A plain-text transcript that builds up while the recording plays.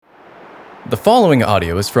The following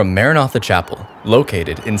audio is from Maranatha Chapel,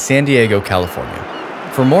 located in San Diego, California.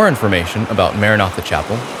 For more information about Maranatha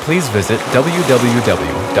Chapel, please visit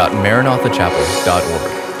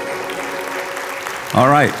www.maranathachapel.org. All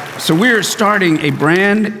right, so we're starting a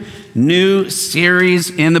brand new series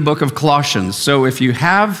in the book of Colossians. So if you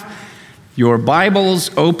have your Bibles,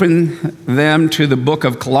 open them to the book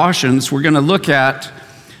of Colossians. We're going to look at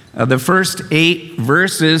the first 8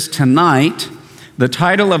 verses tonight. The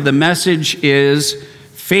title of the message is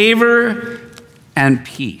Favor and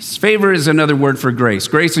Peace. Favor is another word for grace.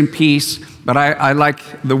 Grace and peace, but I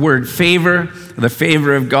like the word favor, the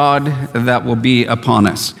favor of God that will be upon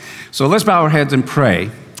us. So let's bow our heads and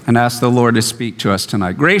pray and ask the Lord to speak to us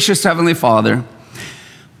tonight. Gracious Heavenly Father,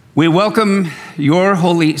 we welcome your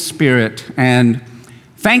Holy Spirit and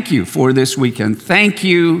thank you for this weekend. Thank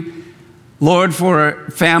you, Lord, for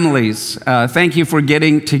families. Thank you for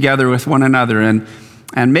getting together with one another and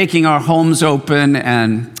making our homes open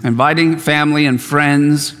and inviting family and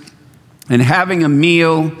friends and having a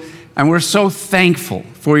meal. And we're so thankful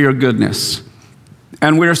for your goodness.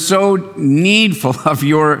 And we're so needful of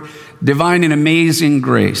your divine and amazing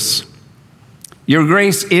grace. Your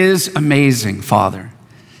grace is amazing, Father.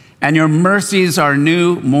 And your mercies are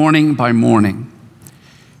new morning by morning.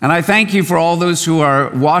 And I thank you for all those who are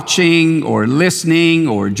watching or listening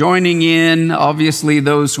or joining in, obviously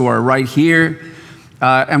those who are right here.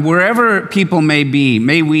 And wherever people may be,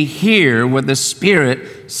 may we hear what the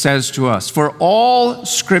Spirit says to us. For all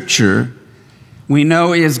Scripture, we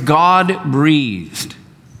know, is God-breathed.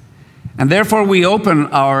 And therefore we open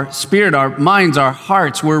our spirit, our minds, our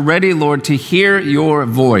hearts. We're ready, Lord, to hear your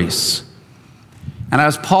voice. And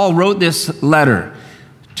as Paul wrote this letter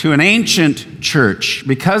to an ancient church,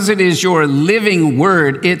 because it is your living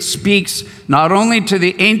word, it speaks not only to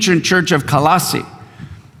the ancient church of Colossae,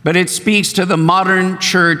 but it speaks to the modern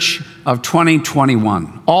church of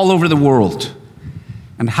 2021, all over the world,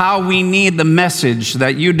 and how we need the message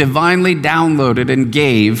that you divinely downloaded and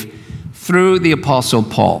gave through the Apostle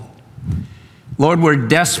Paul. Lord, we're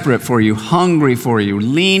desperate for you, hungry for you,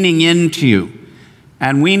 leaning into you,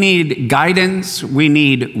 and we need guidance, we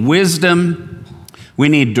need wisdom, we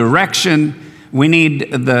need direction. We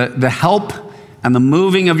need the help and the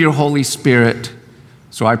moving of your Holy Spirit.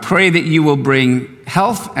 So I pray that you will bring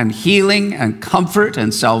health and healing and comfort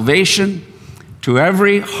and salvation to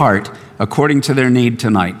every heart according to their need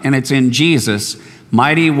tonight. And it's in Jesus'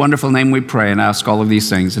 mighty, wonderful name we pray and ask all of these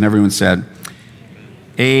things. And everyone said,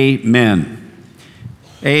 amen.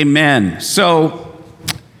 Amen. So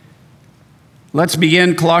let's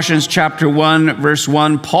begin Colossians chapter 1, verse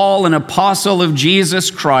 1. Paul, an apostle of Jesus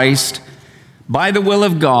Christ, by the will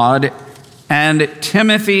of God, and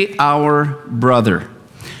Timothy, our brother.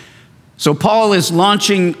 So Paul is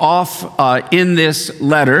launching off in this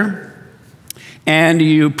letter. And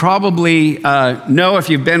you probably know, if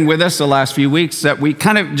you've been with us the last few weeks, that we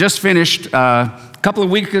kind of just finished a couple of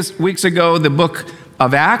weeks ago the book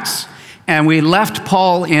of Acts. And we left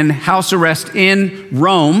Paul in house arrest in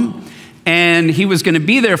Rome. And he was going to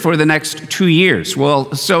be there for the next 2 years.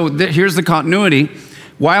 Well, so here's the continuity.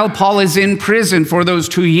 While Paul is in prison for those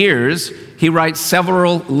 2 years, he writes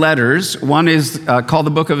several letters. One is called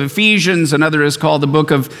the book of Ephesians. Another is called the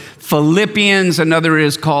book of Philippians. Another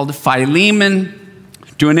is called Philemon,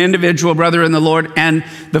 to an individual brother in the Lord. And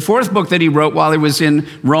the fourth book that he wrote while he was in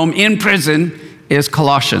Rome in prison is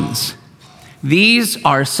Colossians. These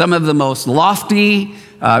are some of the most lofty,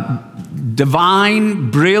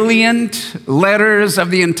 divine, brilliant letters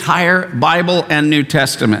of the entire Bible and New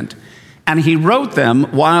Testament. And he wrote them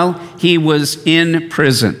while he was in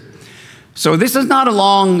prison. So this is not a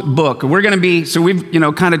long book. We're going to be, so we've,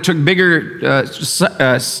 kind of took bigger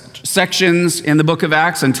sections in the book of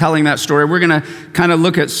Acts and telling that story. We're going to kind of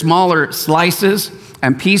look at smaller slices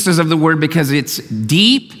and pieces of the word because it's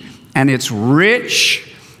deep and it's rich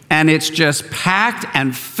and it's just packed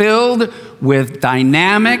and filled with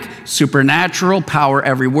dynamic, supernatural power.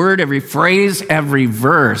 Every word, every phrase, every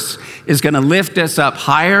verse is going to lift us up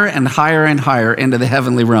higher and higher and higher into the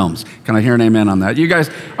heavenly realms. Can I hear an amen on that?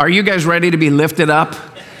 Are you guys ready to be lifted up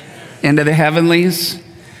into the heavenlies?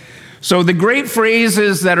 So the great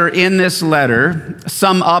phrases that are in this letter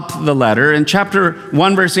sum up the letter. In chapter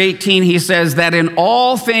 1, verse 18, he says that in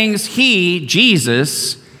all things he,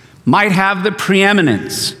 Jesus, might have the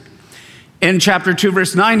preeminence. In chapter 2,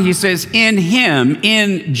 verse 9, he says, in him,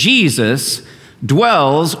 in Jesus,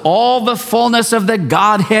 dwells all the fullness of the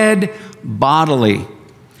Godhead bodily.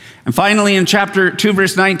 And finally, in chapter 2,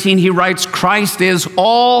 verse 19, he writes, Christ is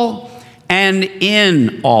all and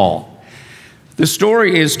in all. The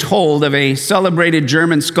story is told of a celebrated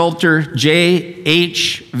German sculptor,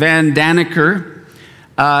 J.H. van Danneker,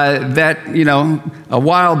 a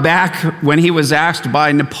while back when he was asked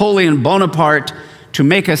by Napoleon Bonaparte to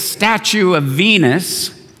make a statue of Venus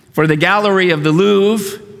for the gallery of the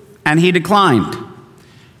Louvre, and he declined.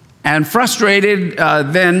 And frustrated,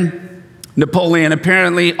 then Napoleon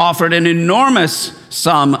apparently offered an enormous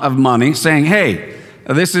sum of money, saying, hey,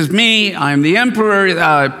 this is me, I'm the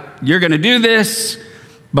emperor, you're going to do this.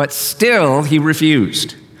 But still, he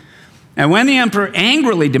refused. And when the emperor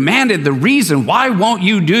angrily demanded the reason, why won't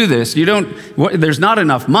you do this? There's not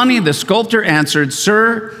enough money. The sculptor answered,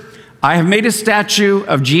 sir, I have made a statue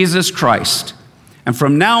of Jesus Christ, and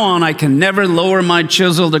from now on, I can never lower my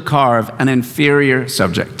chisel to carve an inferior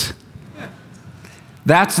subject.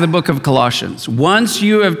 That's the book of Colossians. Once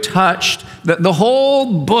you have touched, the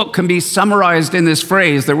whole book can be summarized in this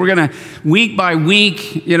phrase that we're going to, week by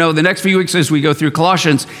week, the next few weeks as we go through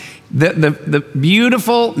Colossians, the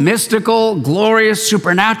beautiful, mystical, glorious,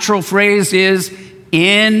 supernatural phrase is,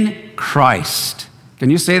 in Christ. Can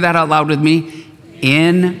you say that out loud with me?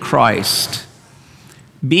 In Christ.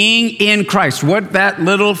 Being in Christ. What that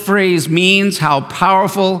little phrase means, how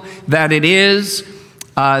powerful that it is.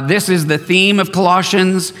 This is the theme of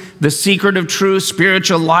Colossians. The secret of true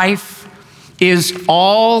spiritual life is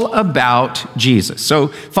all about Jesus. So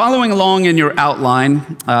following along in your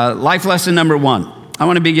outline, life lesson number 1, I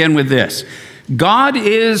want to begin with this. God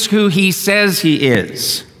is who he says he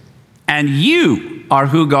is, and you are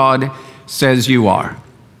who God says you are.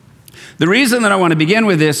 The reason that I want to begin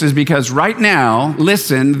with this is because right now,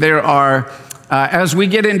 listen, there are, as we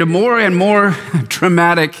get into more and more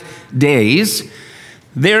dramatic days,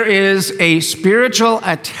 there is a spiritual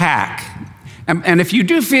attack. And if you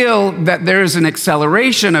do feel that there's an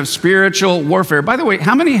acceleration of spiritual warfare, by the way,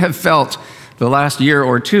 how many have felt the last year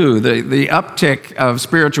or two the uptick of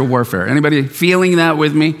spiritual warfare? Anybody feeling that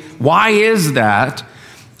with me? Why is that?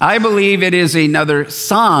 I believe it is another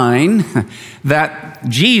sign that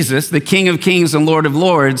Jesus, the King of Kings and Lord of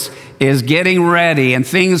Lords, is getting ready, and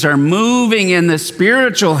things are moving in the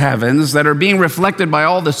spiritual heavens that are being reflected by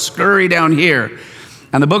all the scurry down here.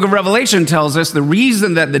 And the book of Revelation tells us the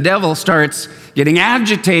reason that the devil starts getting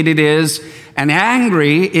agitated and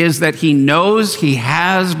angry is that he knows he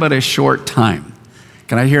has but a short time.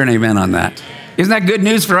 Can I hear an amen on that? Isn't that good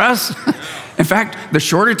news for us? In fact, the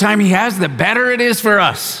shorter time he has, the better it is for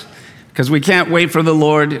us, because we can't wait for the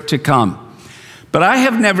Lord to come. But I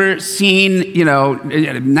have never seen,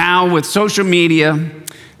 now with social media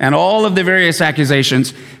and all of the various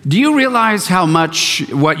accusations, do you realize how much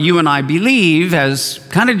what you and I believe as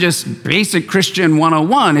kind of just basic Christian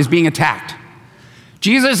 101 is being attacked?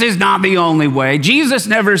 Jesus is not the only way. Jesus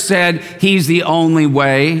never said he's the only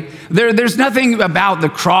way. There's nothing about the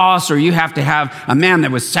cross, or you have to have a man that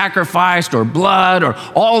was sacrificed, or blood, or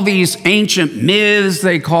all these ancient myths,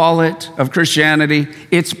 they call it, of Christianity.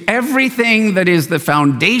 It's everything that is the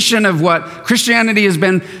foundation of what Christianity has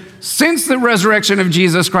been since the resurrection of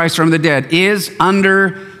Jesus Christ from the dead is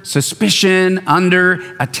under suspicion,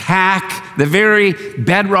 under attack. The very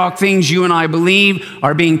bedrock things you and I believe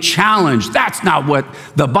are being challenged. That's not what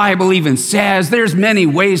the Bible even says. There's many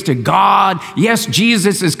ways to God. Yes,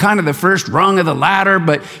 Jesus is kind of the first rung of the ladder,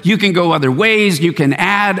 but you can go other ways. You can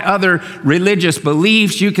add other religious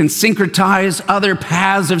beliefs. You can syncretize other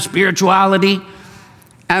paths of spirituality.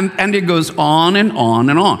 And it goes on and on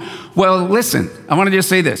and on. Well, listen, I want to just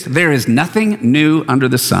say this. There is nothing new under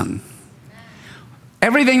the sun.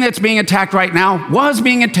 Everything that's being attacked right now was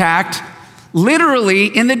being attacked literally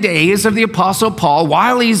in the days of the Apostle Paul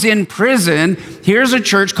while he's in prison. Here's a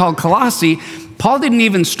church called Colossae. Paul didn't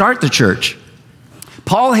even start the church.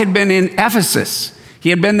 Paul had been in Ephesus. He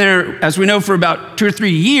had been there, as we know, for about 2 or 3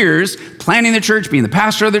 years, planning the church, being the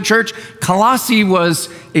pastor of the church. Colossae was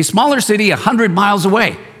a smaller city 100 miles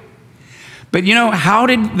away. But how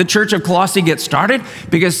did the church of Colossae get started?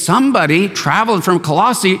 Because somebody traveled from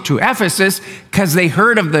Colossae to Ephesus because they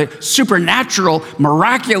heard of the supernatural,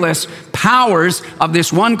 miraculous powers of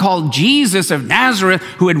this one called Jesus of Nazareth,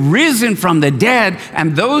 who had risen from the dead,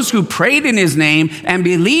 and those who prayed in his name and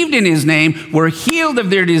believed in his name were healed of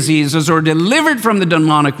their diseases or delivered from the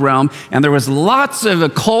demonic realm. And there was lots of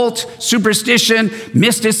occult superstition,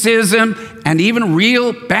 mysticism, and even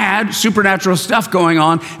real bad supernatural stuff going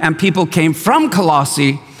on. And people came from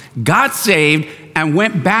Colossae, got saved, and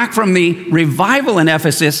went back from the revival in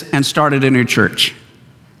Ephesus and started a new church.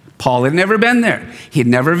 Paul had never been there. He'd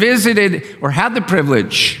never visited or had the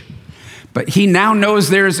privilege. But he now knows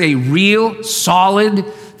there's a real solid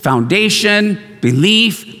foundation,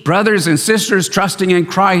 belief, brothers and sisters trusting in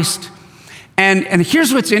Christ. And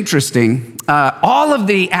here's what's interesting. all of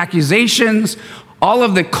the accusations, all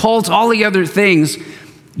of the cults, all the other things,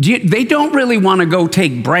 they don't really want to go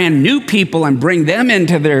take brand new people and bring them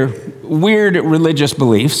into their weird religious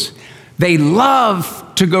beliefs. They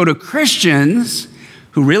love to go to Christians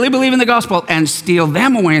who really believe in the gospel and steal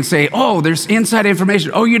them away and say, oh, there's inside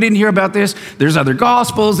information. Oh, you didn't hear about this? There's other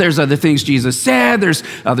gospels. There's other things Jesus said. There's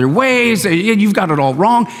other ways. You've got it all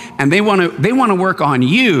wrong. And they want to work on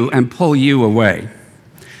you and pull you away.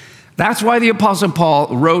 That's why the Apostle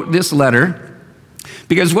Paul wrote this letter,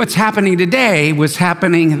 because what's happening today was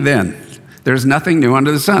happening then. There's nothing new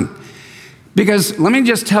under the sun. Because let me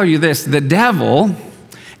just tell you this, the devil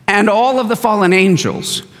and all of the fallen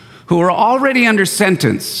angels who are already under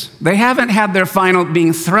sentence, they haven't had their final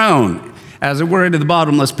being thrown, as it were, into the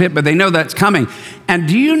bottomless pit, but they know that's coming. And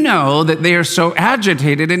do you know that they are so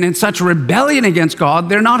agitated and in such rebellion against God,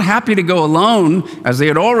 they're not happy to go alone, as they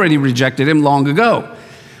had already rejected him long ago.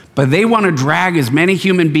 But they want to drag as many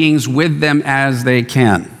human beings with them as they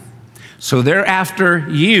can. So they're after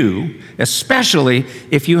you, especially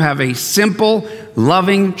if you have a simple,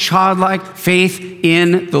 loving, childlike faith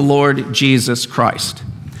in the Lord Jesus Christ.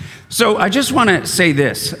 So I just want to say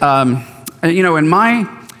this. At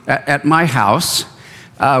my house,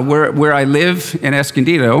 where I live in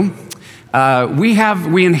Escondido, we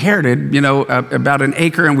inherited, about an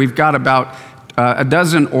acre, and we've got about a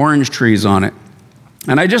dozen orange trees on it.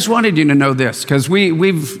 And I just wanted you to know this, because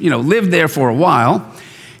we've lived there for a while,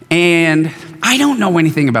 and I don't know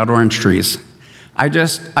anything about orange trees. I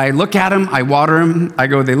look at them, I water them, I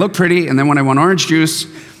go, they look pretty, and then when I want orange juice,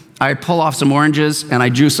 I pull off some oranges and I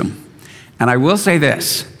juice them. And I will say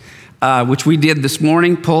this, which we did this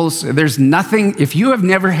morning, there's nothing, if you have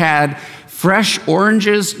never had fresh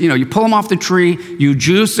oranges, you pull them off the tree, you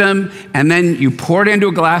juice them, and then you pour it into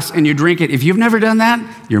a glass and you drink it. If you've never done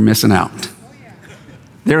that, you're missing out.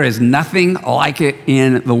 There is nothing like it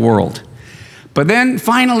in the world. But then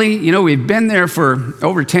finally, we've been there for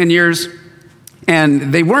over 10 years,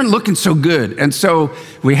 and they weren't looking so good. And so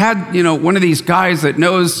we had, one of these guys that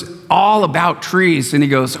knows all about trees, and he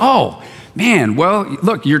goes, oh, man, well,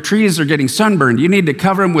 look, your trees are getting sunburned. You need to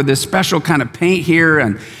cover them with this special kind of paint here,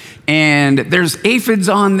 and there's aphids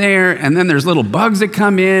on there, and then there's little bugs that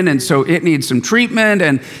come in, and so it needs some treatment,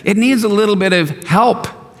 and it needs a little bit of help.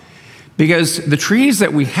 Because the trees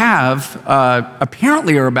that we have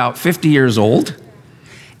apparently are about 50 years old.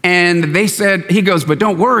 And they said, he goes, but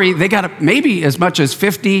don't worry, they got maybe as much as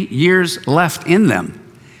 50 years left in them.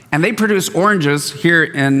 And they produce oranges here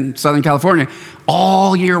in Southern California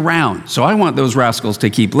all year round. So I want those rascals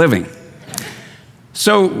to keep living.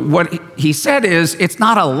 So what he said is, it's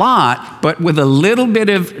not a lot, but with a little bit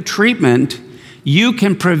of treatment, you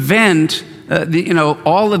can prevent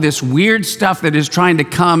all of this weird stuff that is trying to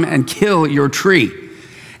come and kill your tree,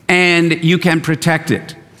 and you can protect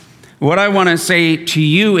it. What I want to say to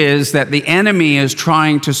you is that the enemy is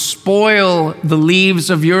trying to spoil the leaves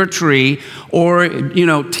of your tree or,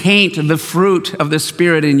 taint the fruit of the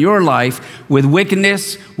Spirit in your life with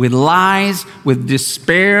wickedness, with lies, with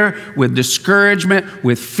despair, with discouragement,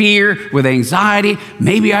 with fear, with anxiety.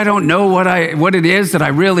 Maybe I don't know what it is that I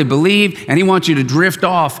really believe, and he wants you to drift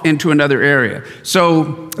off into another area.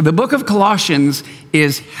 So the book of Colossians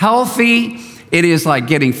is healthy. It is like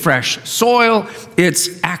getting fresh soil.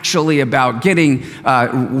 It's actually about getting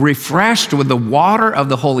refreshed with the water of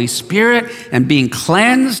the Holy Spirit and being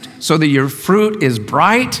cleansed so that your fruit is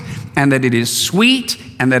bright and that it is sweet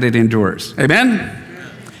and that it endures.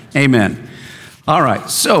 Amen? Amen. All right,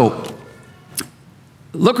 so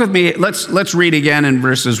look with me. Let's read again in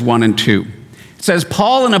verses 1 and 2. It says,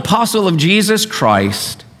 Paul, an apostle of Jesus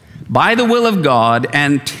Christ, by the will of God,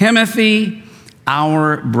 and Timothy,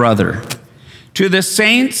 our brother, to the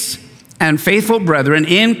saints and faithful brethren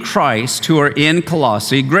in Christ who are in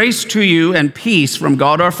Colossae, grace to you and peace from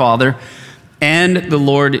God our Father and the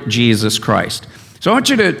Lord Jesus Christ. So I want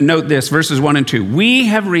you to note this, verses 1 and 2. We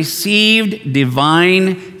have received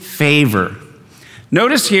divine favor.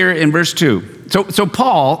 Notice here in verse 2. So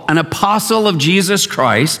Paul, an apostle of Jesus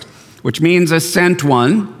Christ, which means a sent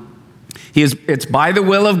one, it's by the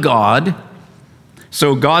will of God.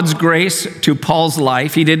 So God's grace to Paul's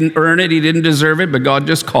life, he didn't earn it, he didn't deserve it, but God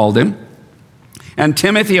just called him. And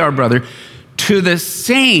Timothy, our brother, to the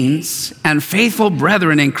saints and faithful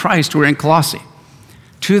brethren in Christ who are in Colossae.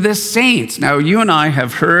 To the saints. Now, you and I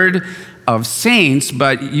have heard of saints,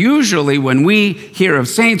 but usually when we hear of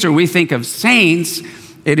saints or we think of saints,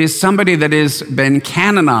 it is somebody that has been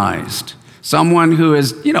canonized. Someone who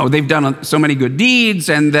is, they've done so many good deeds,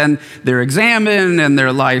 and then they're examined and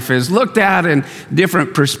their life is looked at in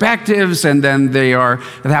different perspectives, and then they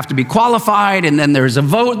have to be qualified, and then there's a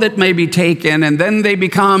vote that may be taken, and then they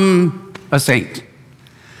become a saint.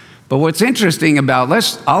 But what's interesting about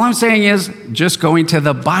all I'm saying is, just going to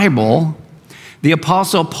the Bible, the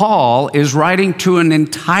Apostle Paul is writing to an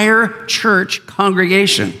entire church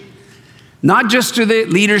congregation. Not just to the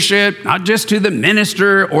leadership, not just to the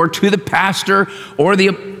minister or to the pastor or the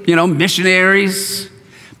missionaries,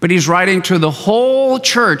 but he's writing to the whole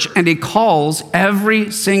church, and he calls every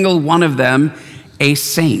single one of them a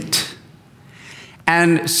saint.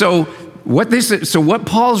 And so what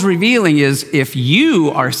Paul's revealing is, if you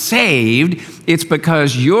are saved, it's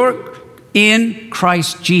because you're in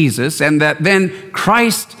Christ Jesus, and that then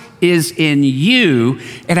Christ is in you.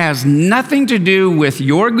 It has nothing to do with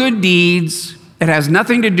your good deeds. It has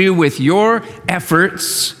nothing to do with your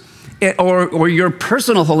efforts or your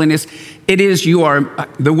personal holiness. It is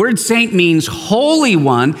the word saint means holy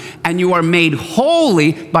one, and you are made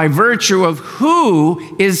holy by virtue of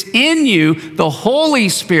who is in you, the Holy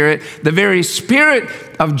Spirit, the very Spirit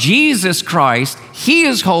of Jesus Christ. He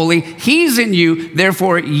is holy, he's in you,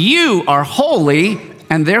 therefore you are holy,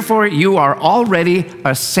 and therefore you are already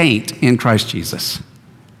a saint in Christ Jesus.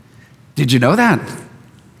 Did you know that?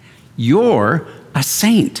 You're a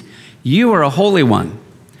saint. You are a holy one.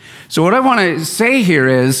 So what I want to say here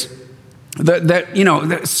is that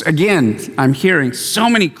again, I'm hearing so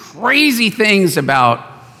many crazy things about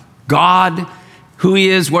God, who he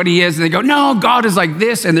is, what he is, and they go, no, God is like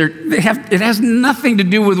this, and it has nothing to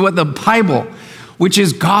do with what the Bible, which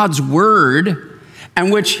is God's word,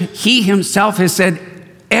 and which he himself has said,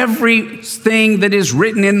 everything that is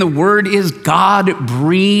written in the word is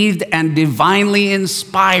God-breathed and divinely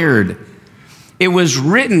inspired. It was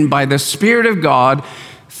written by the Spirit of God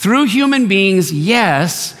through human beings,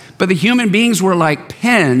 yes, but the human beings were like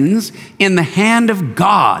pens in the hand of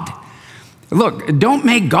God. Look, don't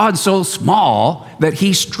make God so small that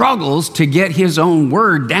he struggles to get his own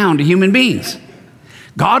word down to human beings.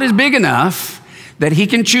 God is big enough that he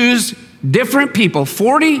can choose different people,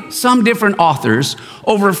 40 some different authors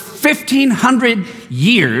over 1,500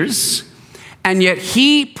 years, and yet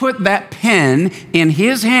he put that pen in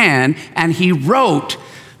his hand and he wrote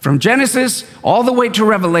from Genesis all the way to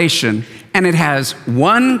Revelation, and it has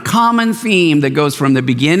one common theme that goes from the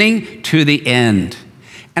beginning to the end,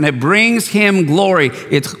 and it brings him glory.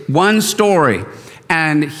 It's one story,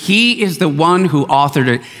 and he is the one who authored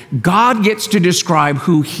it. God gets to describe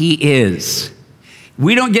who he is.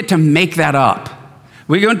 We don't get to make that up.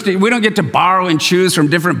 We don't get to borrow and choose from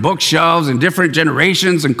different bookshelves and different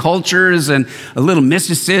generations and cultures and a little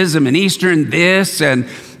mysticism and Eastern this and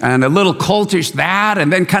a little cultish that,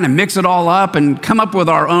 and then kind of mix it all up and come up with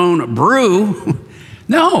our own brew.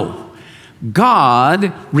 No.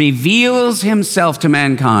 God reveals himself to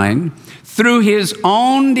mankind through his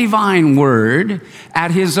own divine word,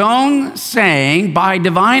 at his own saying, by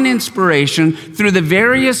divine inspiration, through the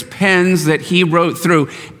various pens that he wrote through.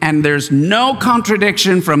 And there's no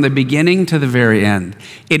contradiction from the beginning to the very end.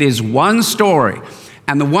 It is one story.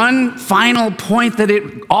 And the one final point that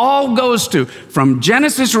it all goes to, from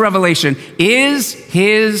Genesis to Revelation, is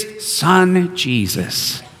his son,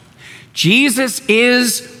 Jesus. Jesus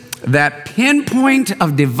is that pinpoint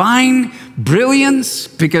of divine brilliance,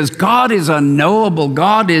 because God is unknowable.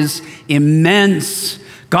 God is immense.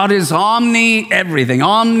 God is everything,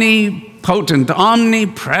 omnipotent,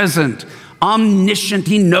 omnipresent, omniscient.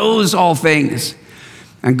 He knows all things.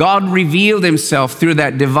 And God revealed himself through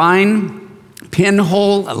that divine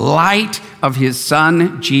pinhole light of his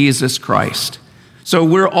son, Jesus Christ. So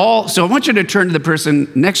I want you to turn to the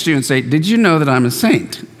person next to you and say, did you know that I'm a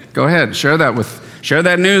saint? Go ahead, share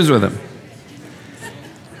that news with them.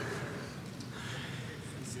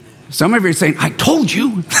 Some of you are saying, I told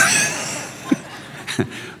you.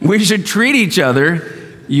 We should treat each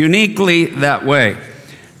other uniquely that way.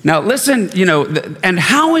 Now listen, and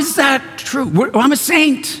how is that true? I'm a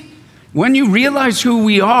saint. When you realize who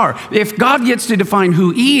we are, if God gets to define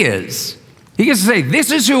who he is, he gets to say, this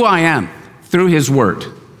is who I am through his word.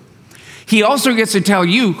 He also gets to tell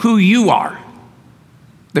you who you are,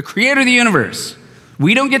 the creator of the universe.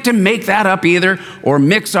 We don't get to make that up either or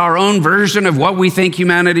mix our own version of what we think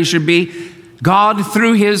humanity should be. God,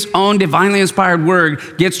 through his own divinely inspired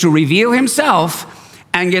word, gets to reveal himself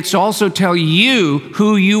and gets to also tell you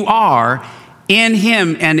who you are in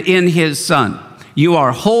him and in his son. You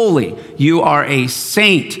are holy. You are a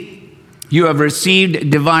saint. You have received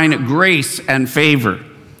divine grace and favor.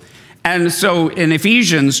 And so in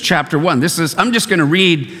Ephesians chapter 1, I'm just going to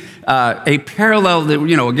read a parallel that,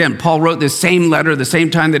 again, Paul wrote this same letter the same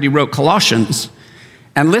time that he wrote Colossians.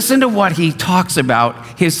 And listen to what he talks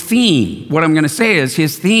about, his theme. What I'm going to say is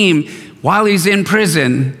his theme while he's in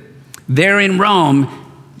prison there in Rome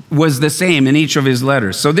was the same in each of his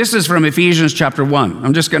letters. So this is from Ephesians chapter 1.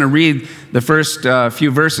 I'm just going to read the first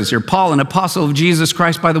few verses here. Paul, an apostle of Jesus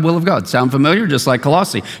Christ by the will of God. Sound familiar? Just like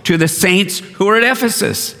Colossae. To the saints who are at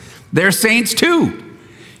Ephesus. They're saints too.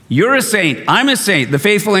 You're a saint. I'm a saint. The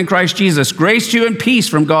faithful in Christ Jesus. Grace to you and peace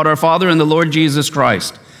from God our Father and the Lord Jesus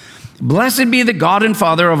Christ. Blessed be the God and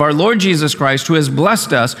Father of our Lord Jesus Christ, who has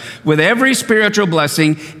blessed us with every spiritual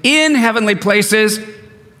blessing in heavenly places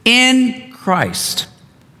in Christ.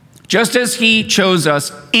 Just as he chose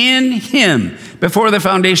us in him before the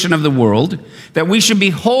foundation of the world, that we should be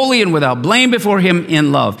holy and without blame before him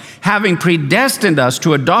in love, having predestined us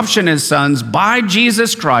to adoption as sons by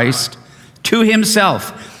Jesus Christ to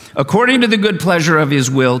himself, according to the good pleasure of his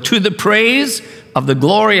will, to the praise of the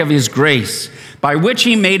glory of his grace, by which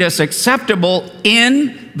he made us acceptable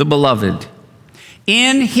in the beloved.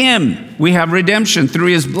 In him we have redemption through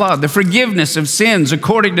his blood, the forgiveness of sins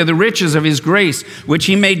according to the riches of his grace, which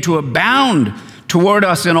he made to abound toward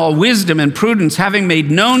us in all wisdom and prudence, having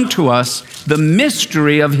made known to us the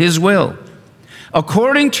mystery of his will,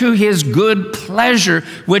 according to his good pleasure,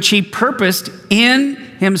 which he purposed in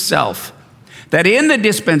himself, that in the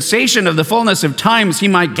dispensation of the fullness of times he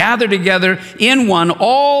might gather together in one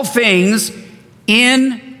all things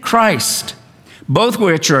in Christ, both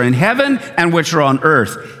which are in heaven and which are on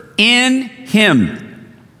earth. In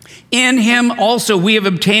him. In him also we have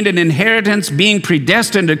obtained an inheritance, being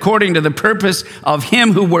predestined according to the purpose of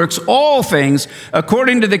him who works all things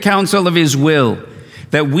according to the counsel of his will,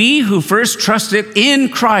 that we who first trusted in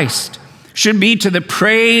Christ should be to the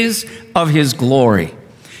praise of his glory.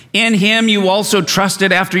 In him you also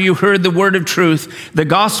trusted after you heard the word of truth, the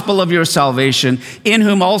gospel of your salvation, in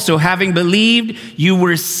whom also, having believed, you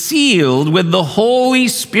were sealed with the Holy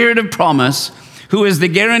Spirit of promise, who is the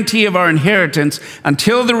guarantee of our inheritance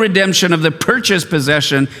until the redemption of the purchased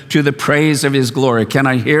possession to the praise of his glory. Can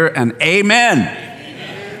I hear an amen?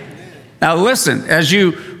 Amen. Now listen, as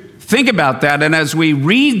you think about that and as we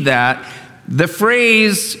read that, the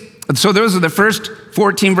phrase, so those are the first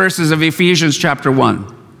 14 verses of Ephesians chapter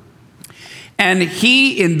 1. And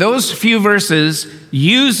he, in those few verses,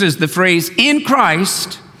 uses the phrase in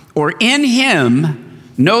Christ or in him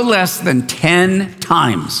no less than 10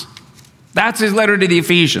 times. That's his letter to the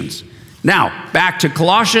Ephesians. Now, back to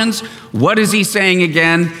Colossians. What is he saying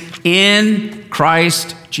again? In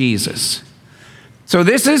Christ Jesus. So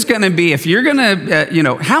this is going to be, if you're going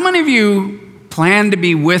to, how many of you plan to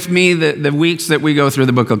be with me the weeks that we go through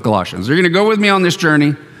the book of Colossians? You're going to go with me on this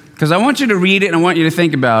journey because I want you to read it and I want you to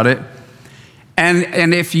think about it.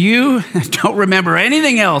 And if you don't remember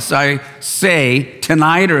anything else I say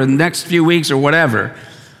tonight or the next few weeks or whatever,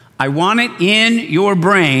 I want it in your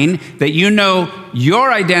brain that you know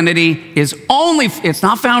your identity is it's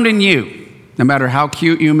not found in you, no matter how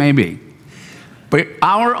cute you may be. But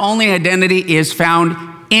our only identity is found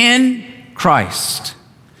in Christ.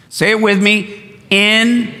 Say it with me,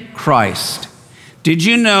 in Christ. Did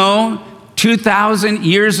you know 2,000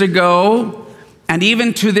 years ago, and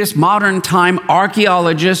even to this modern time,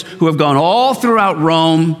 archaeologists who have gone all throughout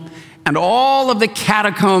Rome and all of the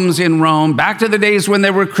catacombs in Rome, back to the days when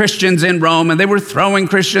there were Christians in Rome and they were throwing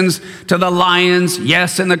Christians to the lions,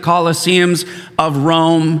 yes, in the Colosseums of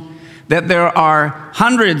Rome, that there are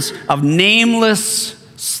hundreds of nameless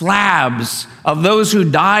slabs of those who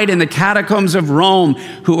died in the catacombs of Rome,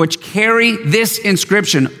 which carry this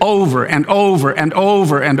inscription over and over and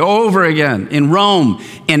over and over again in Rome,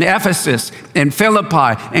 in Ephesus, in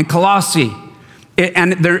Philippi, in Colossae.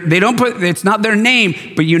 And they don't put, it's not their name,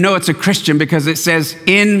 but you know it's a Christian because it says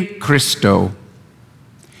in Christo.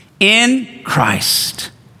 In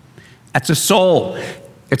Christ. That's a soul.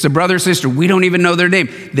 It's a brother or sister. We don't even know their name.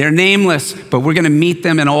 They're nameless, but we're going to meet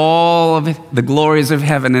them in all of the glories of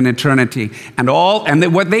heaven and eternity. And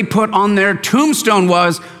what they put on their tombstone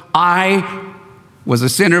was, I was a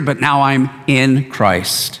sinner, but now I'm in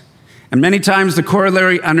Christ. And many times the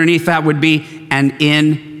corollary underneath that would be, and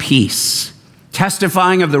in peace,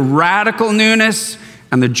 testifying of the radical newness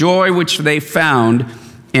and the joy which they found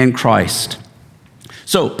in Christ.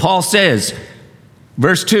 So Paul says,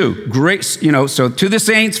 verse 2, grace, so to the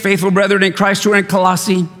saints, faithful brethren in Christ who are in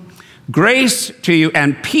Colossae, grace to you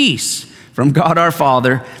and peace from God our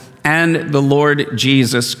Father and the Lord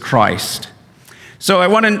Jesus Christ. So I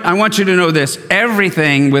want you to know this.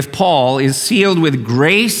 Everything with Paul is sealed with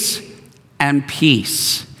grace and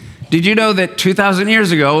peace. Did you know that 2,000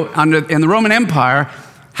 years ago in the Roman Empire,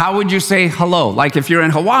 How would you say hello? Like if you're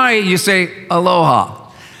in Hawaii, you say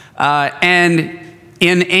aloha. And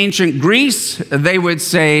in ancient Greece, they would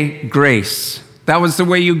say grace. That was the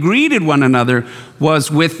way you greeted one another, was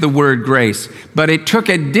with the word grace. But it took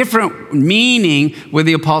a different meaning with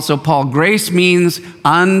the Apostle Paul. Grace means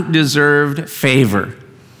undeserved favor.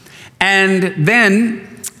 And then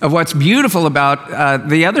what's beautiful about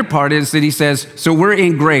the other part is that he says, so we're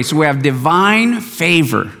in grace. We have divine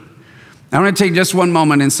favor. I want to take just one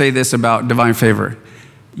moment and say this about divine favor.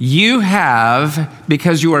 You have,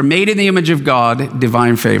 because you are made in the image of God,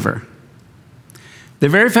 divine favor. The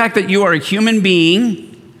very fact that you are a human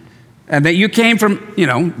being and that you came from,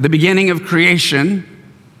 the beginning of creation,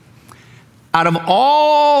 out of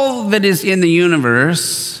all that is in the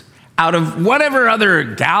universe, out of whatever other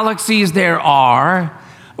galaxies there are,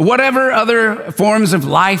 whatever other forms of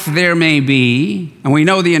life there may be, and we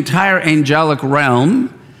know the entire angelic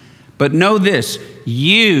realm, but know this,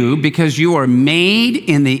 you, because you are made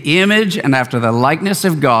in the image and after the likeness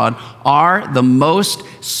of God, are the most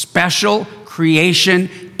special creation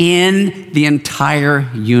in the entire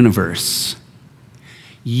universe.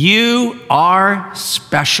 You are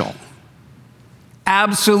special,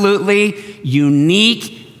 absolutely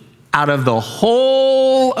unique out of the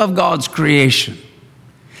whole of God's creation.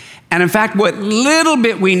 And in fact, what little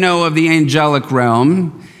bit we know of the angelic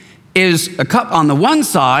realm is on the one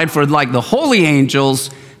side, for like the holy angels,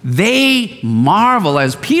 they marvel,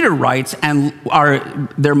 as Peter writes, and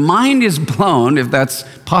their mind is blown, if that's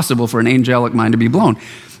possible for an angelic mind to be blown.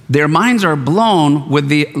 Their minds are blown with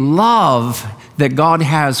the love that God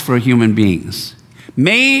has for human beings.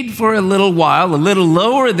 Made for a little while, a little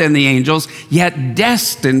lower than the angels, yet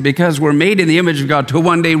destined, because we're made in the image of God, to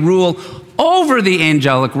one day rule over the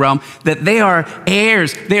angelic realm, that they are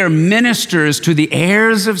heirs, they are ministers to the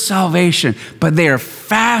heirs of salvation, but they are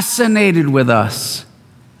fascinated with us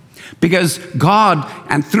because God,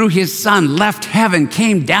 and through his Son, left heaven,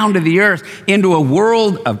 came down to the earth into a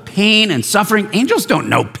world of pain and suffering. Angels don't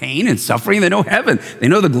know pain and suffering. They know heaven. They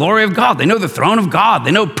know the glory of God. They know the throne of God. They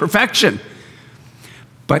know perfection.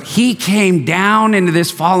 But he came down into this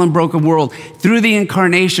fallen, broken world through the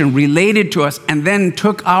incarnation, related to us, and then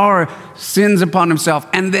took our sins upon himself,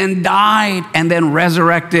 and then died, and then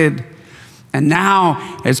resurrected, and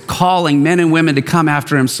now is calling men and women to come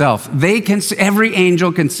after himself. Every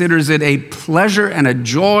angel considers it a pleasure and a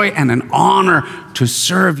joy and an honor to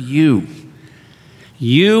serve you.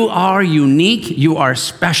 You are unique. You are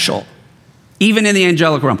special, even in the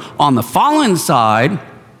angelic realm. On the fallen side,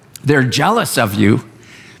 they're jealous of you,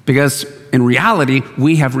 because in reality,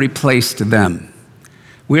 we have replaced them.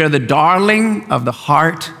 We are the darling of the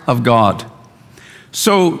heart of God.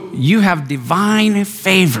 So you have divine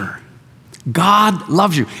favor. God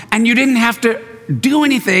loves you. And you didn't have to do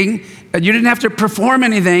anything. You didn't have to perform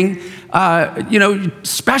anything,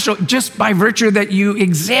 special. Just by virtue that you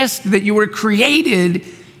exist, that you were created,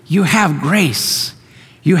 you have grace.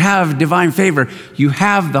 You have divine favor. You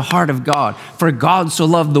have the heart of God. For God so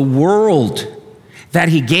loved the world that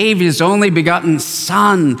he gave his only begotten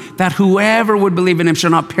Son, that whoever would believe in him shall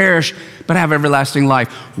not perish, but have everlasting life.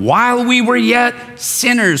 While we were yet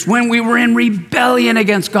sinners, when we were in rebellion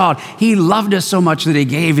against God, he loved us so much that he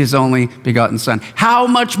gave his only begotten Son. How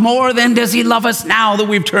much more then does he love us now that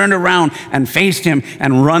we've turned around and faced him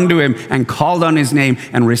and run to him and called on his name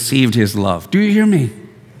and received his love? Do you hear me?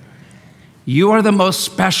 You are the most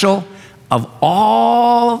special of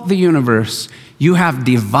all the universe. You have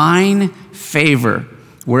divine favor.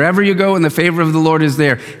 Wherever you go and the favor of the Lord is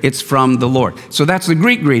there, it's from the Lord. So that's the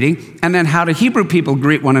Greek greeting. And then how do Hebrew people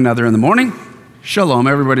greet one another in the morning? Shalom.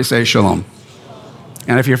 Everybody say shalom.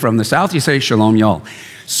 And if you're from the south, you say shalom y'all.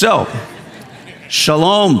 So,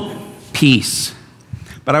 shalom, peace.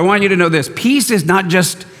 But I want you to know this. Peace is not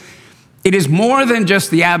just, it is more than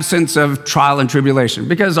just the absence of trial and tribulation.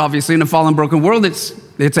 Because obviously in a fallen, broken world,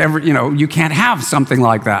 you can't have something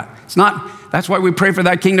like that. It's not. That's why we pray for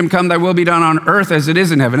thy kingdom come, thy will be done on earth as it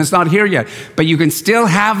is in heaven. It's not here yet, but you can still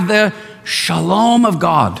have the shalom of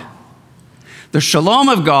God. The shalom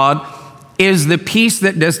of God is the peace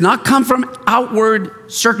that does not come from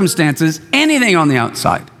outward circumstances, anything on the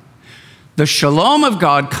outside. The shalom of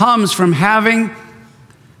God comes from having,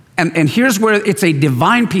 and here's where it's a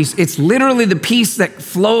divine peace. It's literally the peace that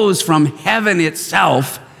flows from heaven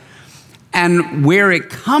itself, and where it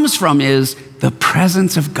comes from is the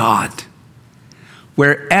presence of God.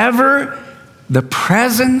 Wherever the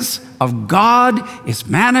presence of God is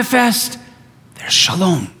manifest, there's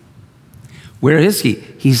shalom. Where is he?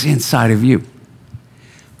 He's inside of you.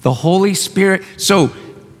 The Holy Spirit. So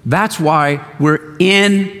that's why we're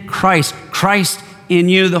in Christ. Christ in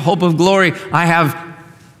you, the hope of glory. I have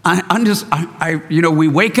We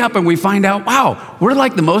wake up and we find out, wow, we're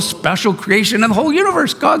like the most special creation in the whole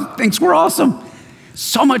universe. God thinks we're awesome.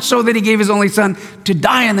 So much so that he gave his only son to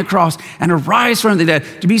die on the cross and to rise from the dead,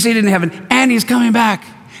 to be seated in heaven, and he's coming back.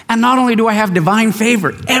 And not only do I have divine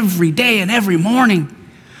favor every day and every morning,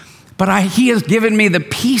 but he has given me the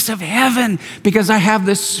peace of heaven because I have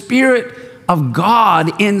the Spirit of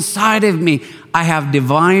God inside of me. I have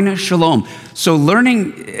divine shalom. So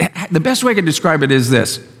the best way I could describe it is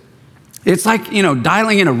this. It's like,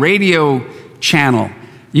 dialing in a radio channel.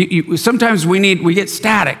 Sometimes we get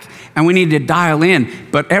static and we need to dial in,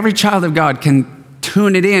 but every child of God can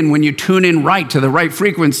tune it in. When you tune in right to the right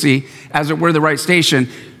frequency, as it were the right station,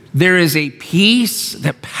 there is a peace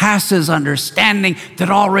that passes understanding that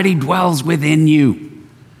already dwells within you.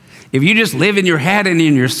 If you just live in your head and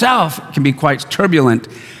in yourself, it can be quite turbulent,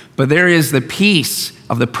 but there is the peace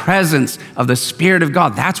of the presence of the Spirit of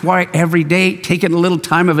God. That's why every day taking a little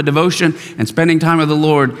time of a devotion and spending time with the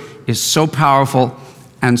Lord is so powerful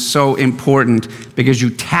and so important, because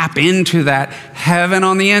you tap into that heaven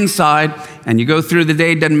on the inside and you go through the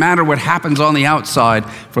day. It doesn't matter what happens on the outside,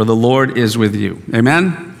 for the Lord is with you.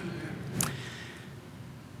 Amen?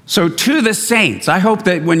 So to the saints, I hope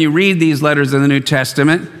that when you read these letters in the New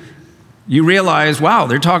Testament, you realize, wow,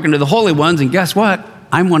 they're talking to the holy ones, and guess what?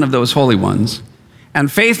 I'm one of those holy ones.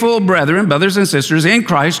 And faithful brethren, brothers and sisters in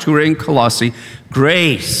Christ who are in Colossae,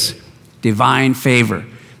 grace, divine favor,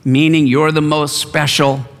 meaning you're the most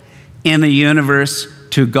special in the universe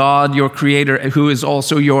to God, your Creator, who is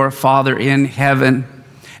also your Father in heaven.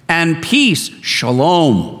 And peace,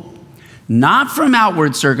 shalom, not from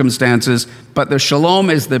outward circumstances, but the shalom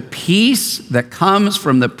is the peace that comes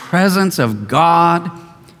from the presence of God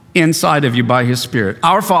inside of you by his Spirit,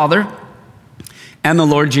 our Father and the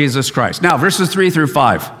Lord Jesus Christ. Now, verses 3 through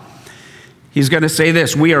 5, he's going to say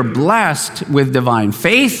this: we are blessed with divine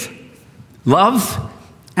faith, love,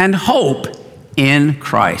 and hope in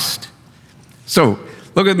Christ. So,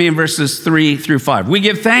 look at me in verses 3 through 5. We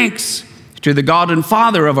give thanks to the God and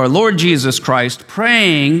Father of our Lord Jesus Christ,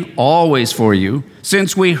 praying always for you,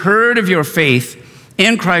 since we heard of your faith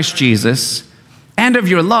in Christ Jesus and of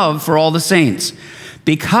your love for all the saints,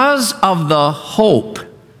 because of the hope.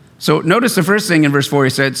 So notice the first thing in verse 4, he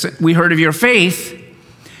said, we heard of your faith.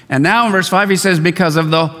 And now in verse 5, he says, because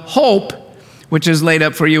of the hope which is laid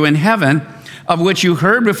up for you in heaven, of which you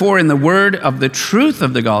heard before in the word of the truth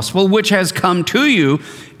of the gospel, which has come to you.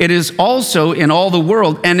 It is also in all the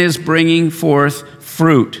world and is bringing forth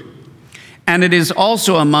fruit. And it is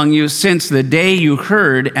also among you since the day you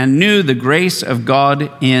heard and knew the grace of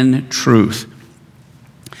God in truth.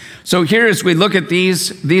 So here, as we look at these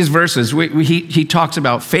verses, he talks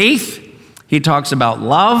about faith, he talks about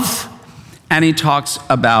love, and he talks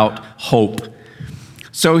about hope.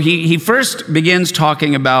 So he first begins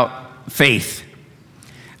talking about faith.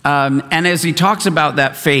 And as he talks about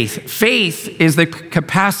that faith is the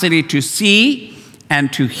capacity to see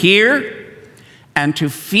and to hear and to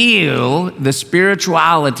feel the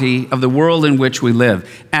spirituality of the world in which we live,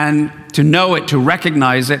 and to know it, to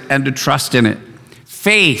recognize it, and to trust in it.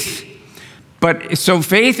 Faith. But so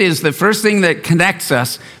faith is the first thing that connects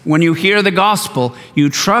us. When you hear the gospel, you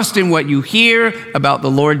trust in what you hear about the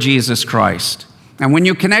Lord Jesus Christ. And when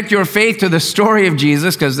you connect your faith to the story of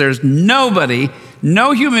Jesus, because there's nobody,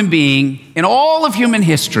 no human being in all of human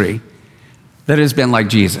history that has been like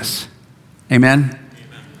Jesus. Amen? Amen.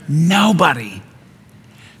 Nobody.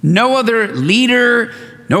 No other leader,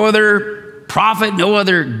 no other prophet, no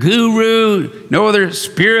other guru, no other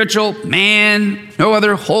spiritual man, no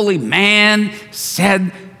other holy man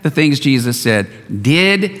said the things Jesus said,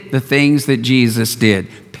 did the things that Jesus did,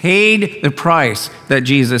 paid the price that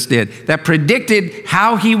Jesus did, that predicted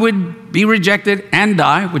how he would be rejected and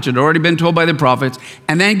die, which had already been told by the prophets,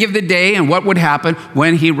 and then give the day and what would happen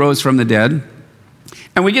when he rose from the dead.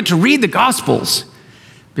 And we get to read the Gospels,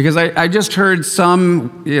 because I just heard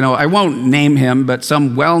some, I won't name him, but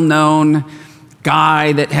some well-known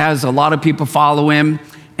guy that has a lot of people follow him.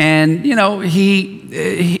 And,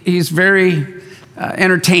 he's very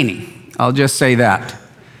entertaining. I'll just say that.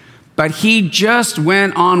 But he just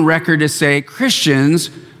went on record to say Christians,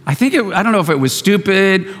 I don't know if it was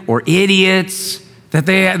stupid or idiots, that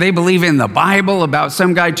they believe in the Bible about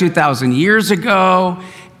some guy 2,000 years ago.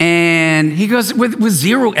 And he goes, with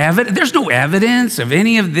zero evidence, there's no evidence of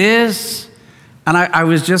any of this. And I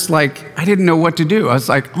was just like, I didn't know what to do. I was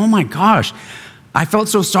like, oh my gosh, I felt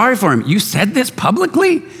so sorry for him. You said this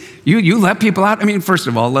publicly? You let people out? I mean, first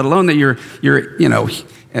of all, let alone that you're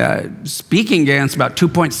speaking against about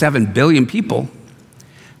 2.7 billion people,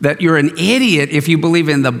 that you're an idiot if you believe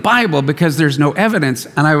in the Bible because there's no evidence.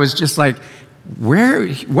 And I was just like,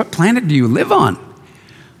 what planet do you live on?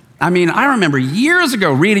 I mean, I remember years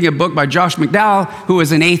ago reading a book by Josh McDowell, who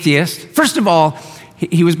was an atheist. First of all,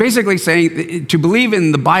 he was basically saying to believe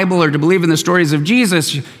in the Bible or to believe in the stories of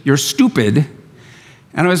Jesus, you're stupid.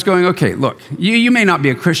 And I was going, okay, look, you may not be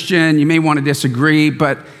a Christian, you may want to disagree,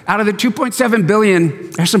 but out of the 2.7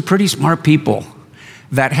 billion, there's some pretty smart people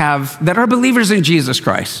that are believers in Jesus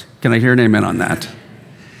Christ. Can I hear an amen on that?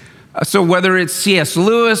 So whether it's C.S.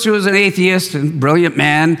 Lewis, who was an atheist and brilliant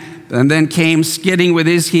man, and then came skidding with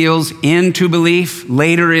his heels into belief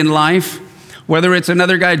later in life, whether it's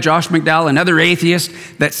another guy, Josh McDowell, another atheist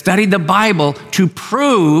that studied the Bible to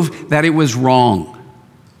prove that it was wrong.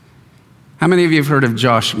 How many of you have heard of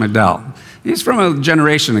Josh McDowell? He's from a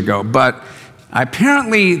generation ago, but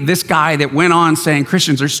apparently this guy that went on saying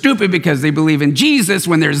Christians are stupid because they believe in Jesus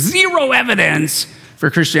when there's zero evidence for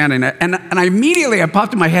Christianity. And I immediately, it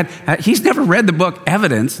popped in my head, he's never read the book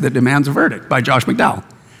Evidence That Demands a Verdict by Josh McDowell.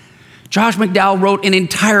 Josh McDowell wrote an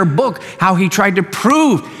entire book how he tried to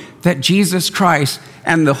prove that Jesus Christ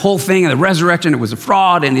and the whole thing and the resurrection, it was a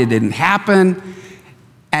fraud and it didn't happen.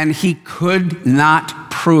 And he could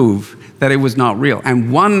not prove that it was not real.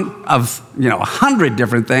 And one of 100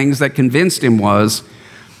 different things that convinced him was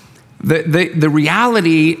the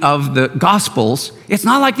reality of the Gospels. It's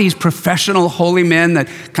not like these professional holy men that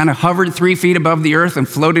kind of hovered 3 feet above the earth and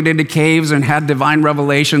floated into caves and had divine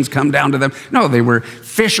revelations come down to them. No, they were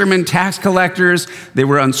fishermen, tax collectors. They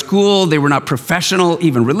were unschooled. They were not professional,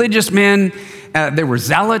 even religious men. There were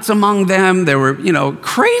zealots among them. There were,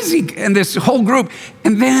 crazy, and this whole group.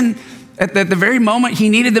 And then at the very moment he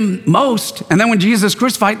needed them most, and then when Jesus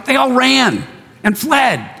crucified, they all ran and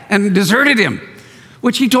fled and deserted him,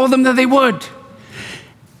 which he told them that they would.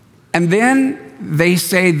 And then they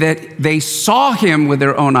say that they saw him with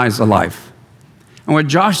their own eyes alive. And what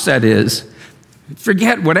Josh said is,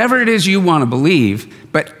 forget whatever it is you want to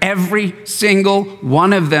believe, but every single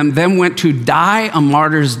one of them then went to die a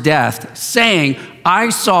martyr's death, saying, I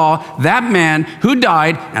saw that man who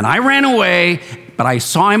died and I ran away, but I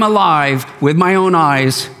saw him alive with my own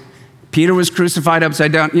eyes. Peter was crucified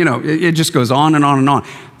upside down. It just goes on and on and on.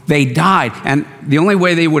 They died. And the only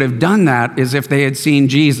way they would have done that is if they had seen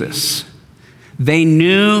Jesus. They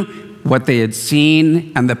knew what they had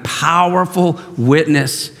seen and the powerful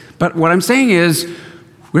witness. But what I'm saying is,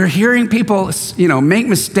 we're hearing people, make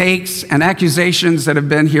mistakes and accusations that have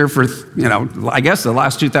been here for, I guess the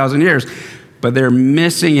last 2,000 years, but they're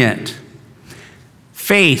missing it.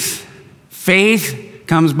 Faith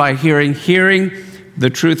comes by hearing the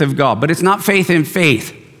truth of God. But it's not faith in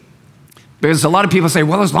faith. Because a lot of people say,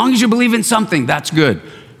 well, as long as you believe in something, that's good.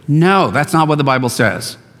 No, that's not what the Bible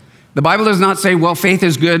says. The Bible does not say, well, faith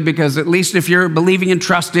is good because at least if you're believing and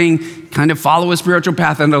trusting, kind of follow a spiritual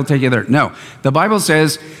path and it'll take you there. No, the Bible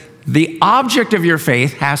says the object of your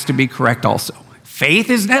faith has to be correct also. Faith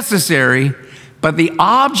is necessary, but the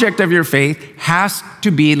object of your faith has to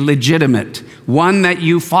be legitimate, one that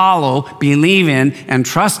you follow, believe in, and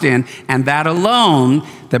trust in, and that alone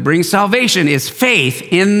that brings salvation is faith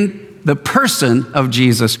in the person of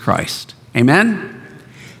Jesus Christ. Amen?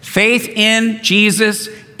 Faith in Jesus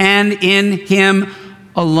and in him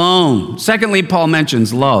alone. Secondly, Paul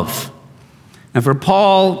mentions love. And for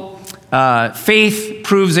Paul, faith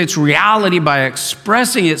proves its reality by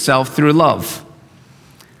expressing itself through love.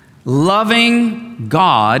 Loving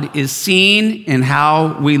God is seen in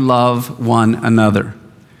how we love one another.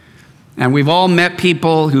 And we've all met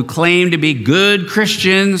people who claim to be good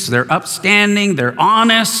Christians. They're upstanding, they're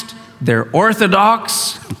honest, they're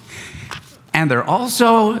orthodox, and they're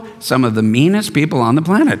also some of the meanest people on the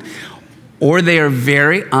planet. Or they are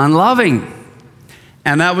very unloving.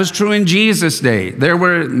 And that was true in Jesus' day. There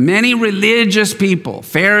were many religious people,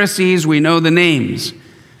 Pharisees, we know the names,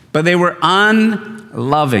 but they were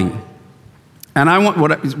unloving.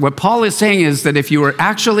 And what Paul is saying is that if you are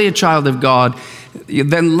actually a child of God,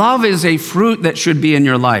 then love is a fruit that should be in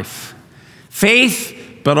your life.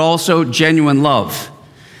 Faith, but also genuine love.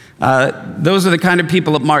 Those are the kind of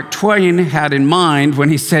people that Mark Twain had in mind when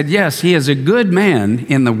he said, yes, he is a good man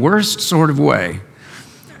in the worst sort of way.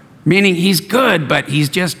 Meaning he's good, but he's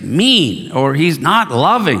just mean, or he's not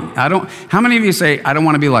loving. How many of you say, I don't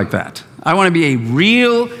want to be like that? I want to be a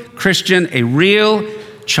real Christian, a real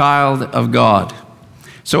child of God.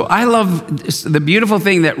 So I love the beautiful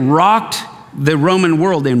thing that rocked the Roman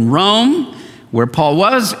world in Rome, where Paul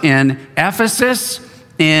was, in Ephesus,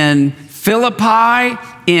 in Philippi,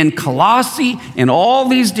 in Colossae, in all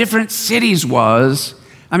these different cities was,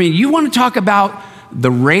 you want to talk about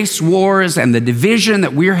the race wars and the division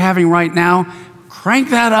that we're having right now?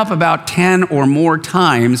 crank that up about 10 or more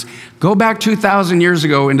times. Go back 2,000 years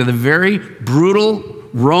ago into the very brutal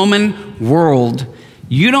Roman world.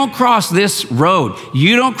 You don't cross this road.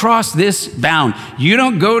 You don't cross this bound. You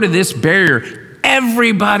don't go to this barrier.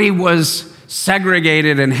 Everybody was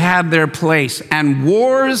segregated and had their place. And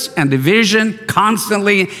wars and division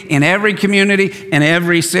constantly in every community, in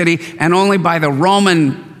every city. And only by the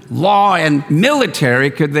Roman law and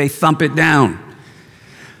military could they thump it down.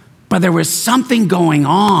 But there was something going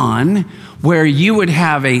on where you would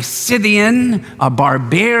have a Scythian, a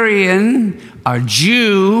barbarian, a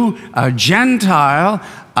Jew, a Gentile,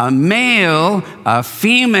 a male, a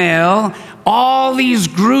female, all these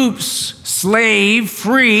groups, slave,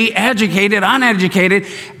 free, educated, uneducated,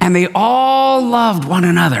 and they all loved one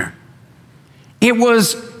another. It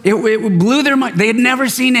blew their mind. They had never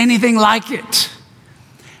seen anything like it.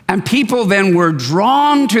 And people then were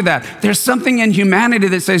drawn to that. There's something in humanity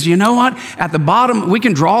that says, you know what? At the bottom, we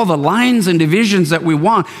can draw the lines and divisions that we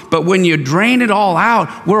want, but when you drain it all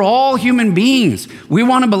out, we're all human beings. We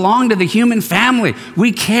want to belong to the human family.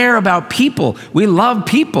 We care about people. We love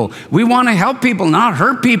people. We want to help people, not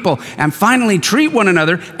hurt people, and finally treat one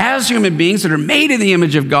another as human beings that are made in the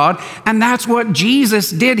image of God. And that's what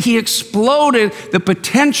Jesus did. He exploded the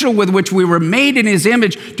potential with which we were made in his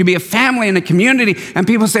image to be a family and a community. And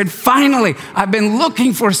people said, finally, I've been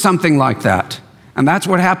looking for something like that. And that's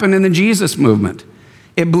what happened in the Jesus movement.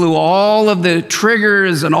 It blew all of the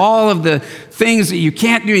triggers and all of the things that you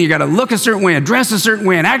can't do. You got to look a certain way and dress a certain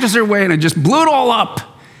way and act a certain way, and it just blew it all up.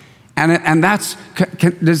 And that's,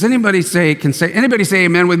 does anybody say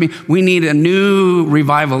amen with me? We need a new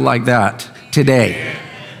revival like that today.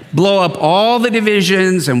 Blow up all the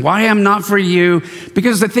divisions and why I'm not for you.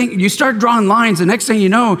 Because the thing, you start drawing lines, the next thing you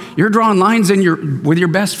know, you're drawing lines with your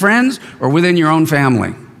best friends or within your own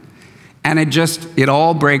family. And it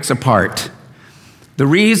all breaks apart. The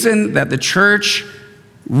reason that the church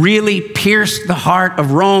really pierced the heart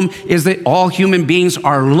of Rome is that all human beings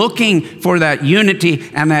are looking for that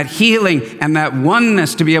unity and that healing and that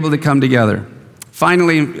oneness to be able to come together.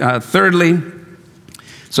 Finally, thirdly,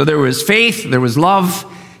 so there was faith, there was love,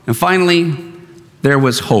 and finally, there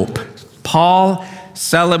was hope. Paul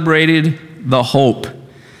celebrated the hope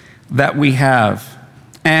that we have.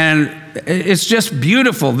 And it's just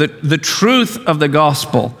beautiful, the truth of the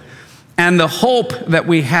gospel and the hope that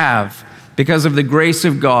we have because of the grace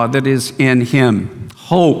of God that is in him.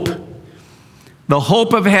 Hope. The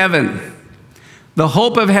hope of heaven. The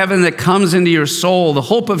hope of heaven that comes into your soul. The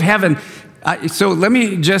hope of heaven. So let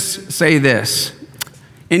me just say this.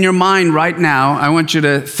 In your mind right now, I want you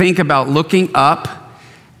to think about looking up,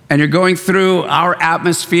 and you're going through our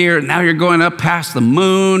atmosphere, and now you're going up past the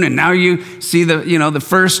moon, and now you see the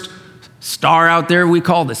first star out there we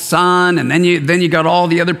call the sun, and then you got all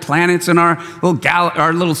the other planets in our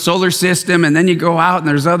little solar system, and then you go out and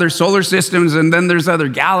there's other solar systems, and then there's other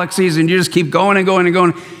galaxies, and you just keep going and going and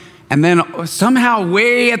going. And then somehow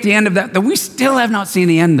way at the end of that we still have not seen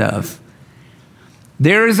the end of,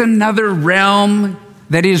 there is another realm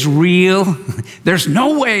that is real. There's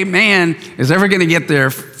no way man is ever going to get there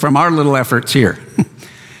from our little efforts here.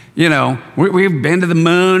 We've been to the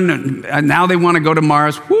moon, and now they want to go to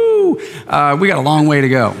Mars. Woo! We got a long way to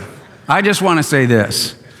go. I just want to say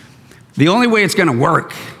this. The only way it's going to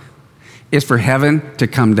work is for heaven to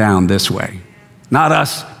come down this way, not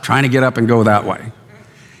us trying to get up and go that way.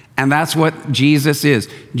 And that's what Jesus is.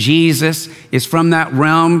 Jesus is from that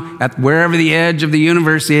realm at wherever the edge of the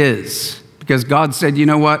universe is. Because God said, you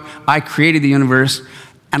know what? I created the universe,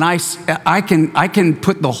 and I can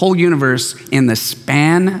put the whole universe in the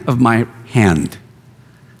span of my hand.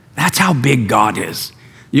 That's how big God is.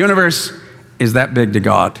 The universe is that big to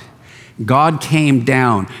God. God came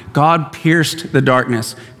down. God pierced the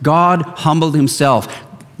darkness. God humbled himself.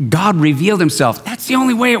 God revealed himself. That's the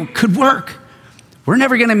only way it could work. We're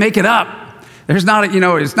never going to make it up. There's not,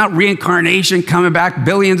 it's not reincarnation coming back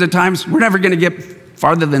billions of times. We're never going to get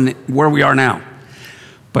farther than where we are now.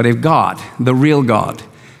 But if God, the real God,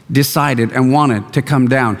 decided and wanted to come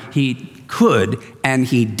down, he could and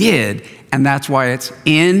he did, and that's why it's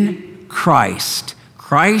in Christ.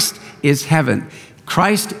 Christ is heaven.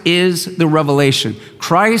 Christ is the revelation.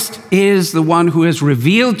 Christ is the one who has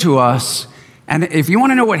revealed to us. And if you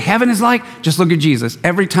want to know what heaven is like, just look at Jesus.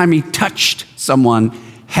 Every time he touched someone,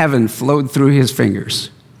 heaven flowed through his fingers.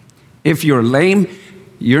 If you're lame,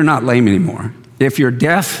 you're not lame anymore. If you're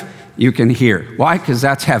deaf, you can hear. Why? Because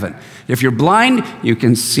that's heaven. If you're blind, you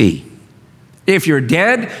can see. If you're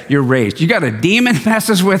dead, you're raised. You got a demon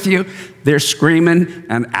messes with you, they're screaming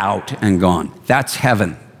and out and gone. That's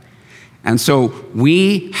heaven. And so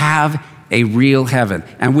we have a real heaven.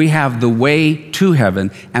 And we have the way to heaven,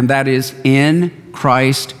 and that is in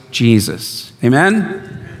Christ Jesus. Amen?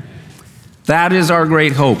 That is our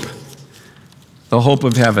great hope, the hope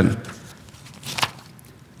of heaven.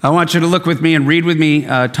 I want you to look with me and read with me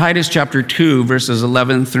Titus chapter 2, verses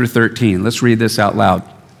 11 through 13. Let's read this out loud.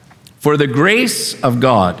 For the grace of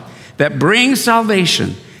God that brings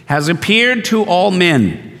salvation has appeared to all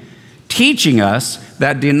men, teaching us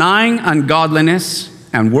that denying ungodliness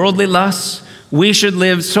and worldly lusts, we should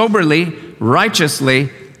live soberly, righteously,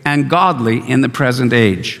 and godly in the present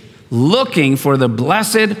age, looking for the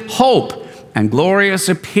blessed hope and glorious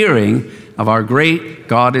appearing of our great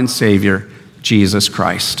God and Savior, Jesus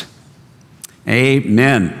Christ.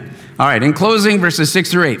 Amen. All right, in closing, verses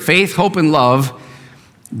 6 through 8, faith, hope, and love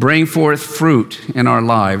bring forth fruit in our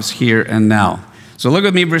lives here and now. So look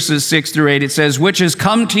at me, verses 6 through 8. It says, which has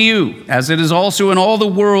come to you, as it is also in all the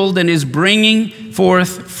world, and is bringing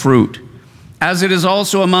forth fruit, as it is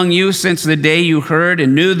also among you since the day you heard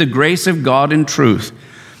and knew the grace of God in truth,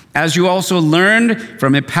 as you also learned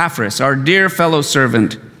from Epaphras, our dear fellow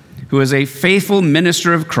servant, who is a faithful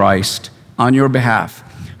minister of Christ on your behalf,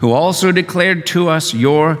 who also declared to us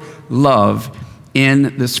your love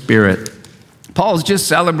in the Spirit. Paul's just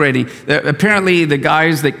celebrating. Apparently, the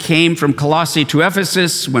guys that came from Colossae to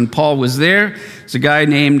Ephesus when Paul was there, there's a guy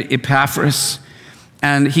named Epaphras,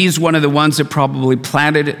 and he's one of the ones that probably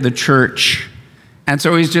planted the church. And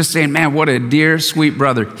so he's just saying, man, what a dear, sweet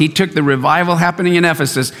brother. He took the revival happening in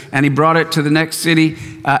Ephesus and he brought it to the next city,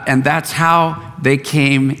 and that's how they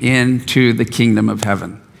came into the kingdom of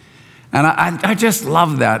heaven. And I just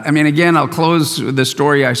love that. I mean, again, I'll close with the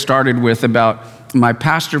story I started with about my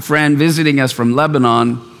pastor friend visiting us from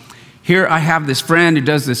Lebanon. Here I have this friend who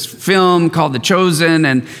does this film called The Chosen,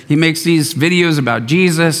 and he makes these videos about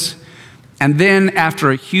Jesus. And then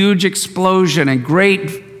after a huge explosion and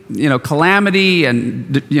great, calamity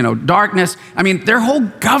and, darkness, I mean, their whole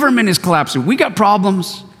government is collapsing. We got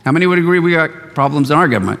problems. How many would agree we got problems in our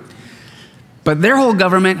government? But their whole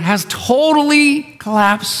government has totally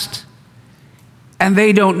collapsed. And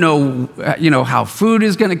they don't know, how food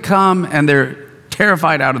is going to come, and they're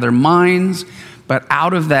terrified out of their minds. But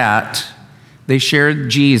out of that, they shared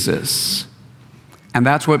Jesus. And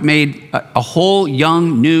that's what made a whole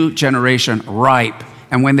young, new generation ripe.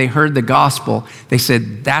 And when they heard the gospel, they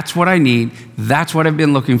said, that's what I need. That's what I've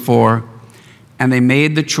been looking for. And they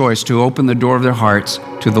made the choice to open the door of their hearts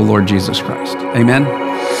to the Lord Jesus Christ. Amen.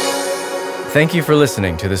 Thank you for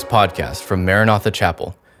listening to this podcast from Maranatha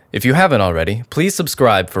Chapel. If you haven't already, please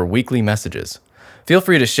subscribe for weekly messages. Feel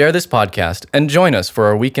free to share this podcast and join us for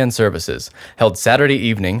our weekend services, held Saturday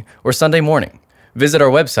evening or Sunday morning. Visit our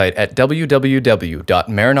website at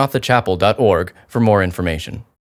www.maranathachapel.org for more information.